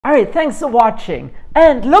All right, thanks for watching.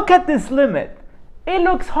 And look at this limit. It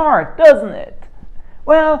looks hard, doesn't it?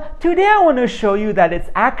 Well, today I want to show you that it's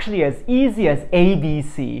actually as easy as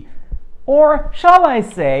ABC. Or shall I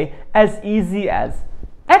say, as easy as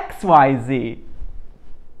XYZ.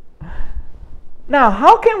 Now,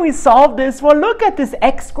 how can we solve this? Well, look at this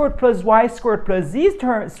x squared plus y squared plus z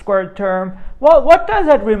squared term. Well, what does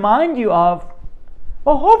that remind you of?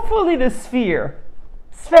 Well, hopefully the sphere.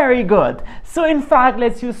 It's very good. So in fact,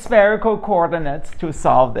 let's use spherical coordinates to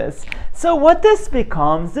solve this. So what this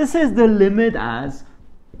becomes, this is the limit as,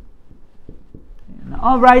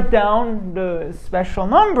 I'll write down the special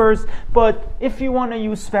numbers, but if you want to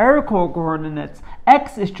use spherical coordinates,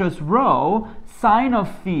 x is just rho sine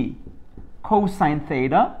of phi cosine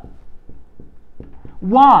theta,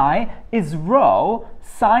 y is rho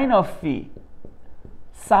sine of phi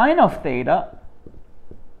sine of theta,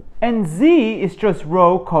 and z is just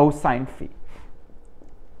rho cosine phi.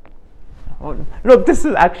 Oh, look, this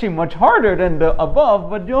is actually much harder than the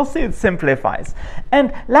above, but you'll see it simplifies.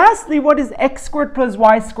 And lastly, what is x squared plus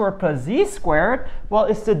y squared plus z squared? Well,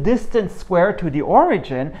 it's the distance squared to the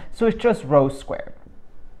origin, so it's just rho squared.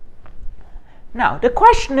 Now, the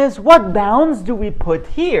question is, what bounds do we put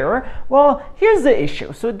here? Well, here's the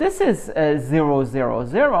issue. So this is 0, 0,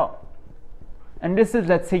 0. And this is,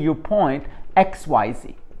 let's say, your point x, y,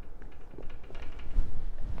 z.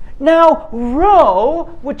 Now,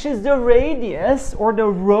 rho, which is the radius or the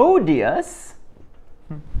radius,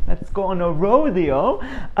 let's go on a rodeo.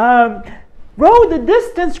 Rho, the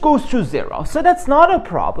distance goes to 0, so that's not a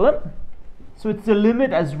problem. So it's the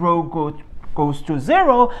limit as rho goes to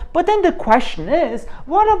 0. But then the question is,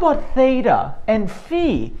 what about theta and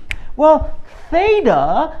phi? Well,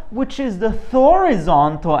 theta, which is the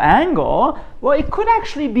horizontal angle, well, it could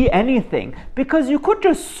actually be anything, because you could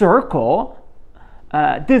just circle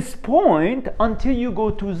this point until you go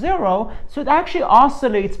to 0, so it actually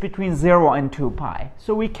oscillates between 0 and 2 pi.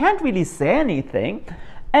 So we can't really say anything.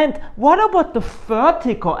 And what about the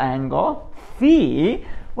vertical angle, phi?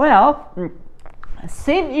 Well,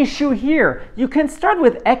 same issue here. You can start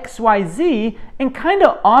with x, y, z and kind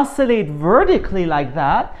of oscillate vertically like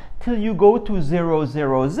that till you go to 0,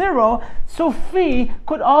 0, 0. So phi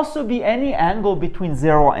could also be any angle between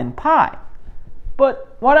 0 and pi.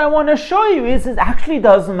 But what I want to show you is it actually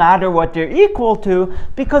doesn't matter what they're equal to,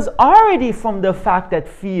 because already from the fact that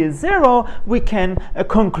phi is 0, we can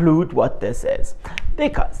conclude what this is.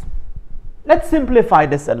 Because, let's simplify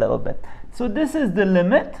this a little bit. So this is the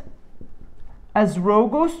limit as rho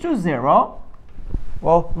goes to 0.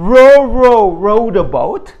 Well, row the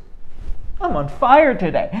boat. I'm on fire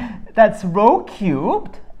today. That's rho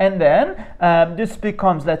cubed. And then this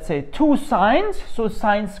becomes, let's say, 2 sines, so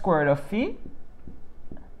sine squared of phi.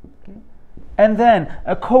 And then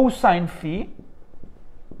a cosine phi,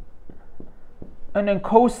 and then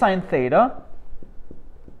cosine theta,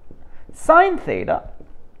 sine theta,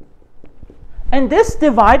 and this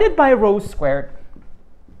divided by rho squared.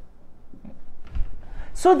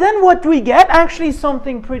 So then what we get, actually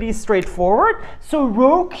something pretty straightforward. So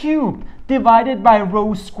rho cubed divided by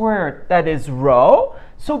rho squared, that is rho.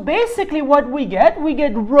 So basically what we get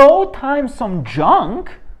rho times some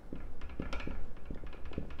junk.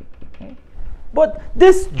 But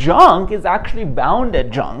this junk is actually bounded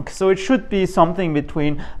junk, so it should be something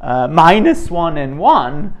between -1 and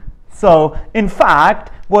 1. So in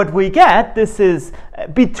fact, what we get, this is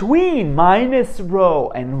between minus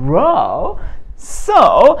rho and rho.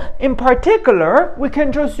 So in particular, we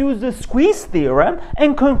can just use the squeeze theorem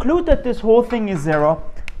and conclude that this whole thing is 0.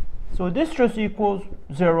 So this just equals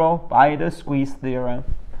 0 by the squeeze theorem.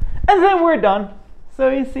 And then we're done. So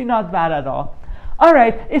you see, not bad at all. All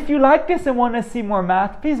right, if you like this and want to see more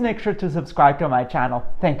math, please make sure to subscribe to my channel.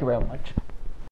 Thank you very much.